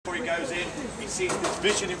goes in, he sees this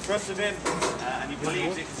vision in front of him, and he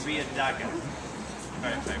believes it to be a dagger.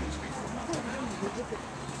 Very famous piece.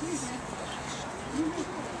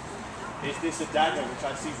 Is this a dagger which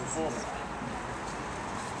I see before me?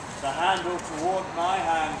 The handle toward my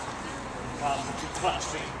hand comes to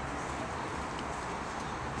clutch me.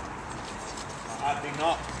 I think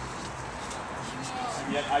not.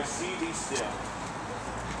 And yet I see thee still.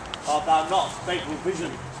 Art thou not fatal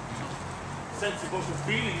vision? Sensible to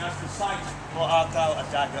feeling as to sight, or art thou a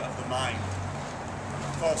dagger of the mind?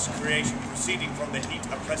 False creation proceeding from the heat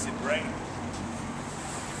oppressed brain.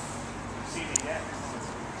 See thee yet?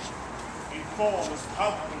 In form as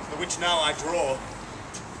palpable as the which now I draw.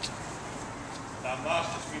 Thou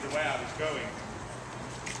masterest me the way I was going.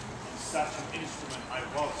 And such an instrument I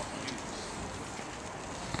was to use.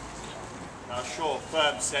 Now sure,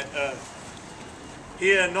 firm set earth.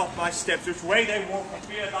 Hear not my steps, which way they walk, for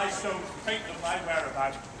fear thy stones faint of my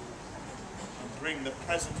whereabout, and bring the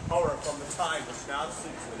present horror from the time which now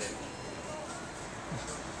sits within.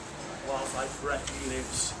 While thy breath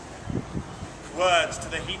lives, words to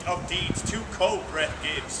the heat of deeds too cold breath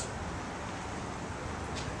gives.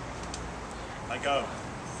 I go,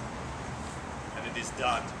 and it is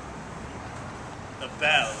done. The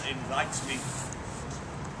bell invites me.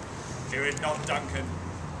 Hear it not, Duncan.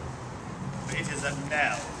 It is a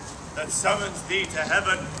knell that summons thee to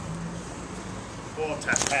heaven or to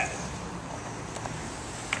hell.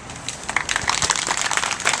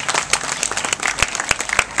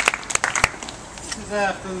 This is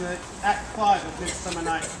from the Act 5 of Midsummer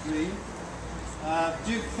Night's Dream.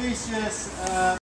 Duke Theseus